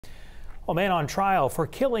A man on trial for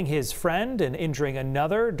killing his friend and injuring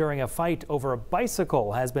another during a fight over a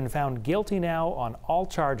bicycle has been found guilty now on all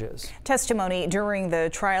charges. Testimony during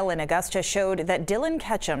the trial in Augusta showed that Dylan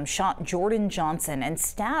Ketcham shot Jordan Johnson and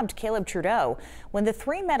stabbed Caleb Trudeau when the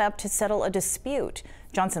three met up to settle a dispute.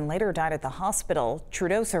 Johnson later died at the hospital.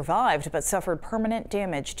 Trudeau survived but suffered permanent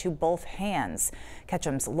damage to both hands.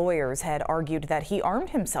 Ketcham's lawyers had argued that he armed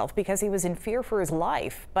himself because he was in fear for his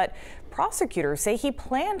life, but prosecutors say he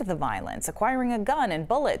planned the violence, acquiring a gun and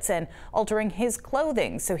bullets and altering his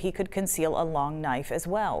clothing so he could conceal a long knife as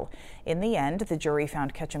well. In the end, the jury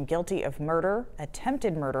found Ketcham guilty of murder,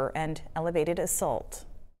 attempted murder, and elevated assault.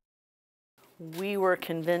 We were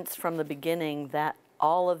convinced from the beginning that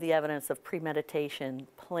all of the evidence of premeditation,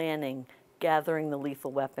 planning, gathering the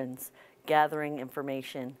lethal weapons, gathering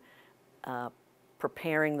information,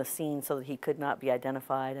 preparing the scene so that he could not be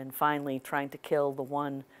identified, and finally trying to kill the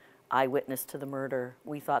one eyewitness to the murder,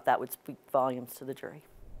 we thought that would speak volumes to the jury.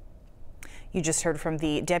 You just heard from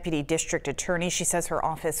the Deputy District Attorney. She says her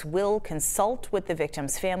office will consult with the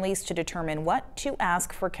victims' families to determine what to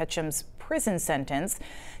ask for Ketcham's prison sentence.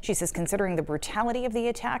 She says considering the brutality of the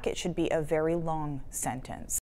attack, it should be a very long sentence.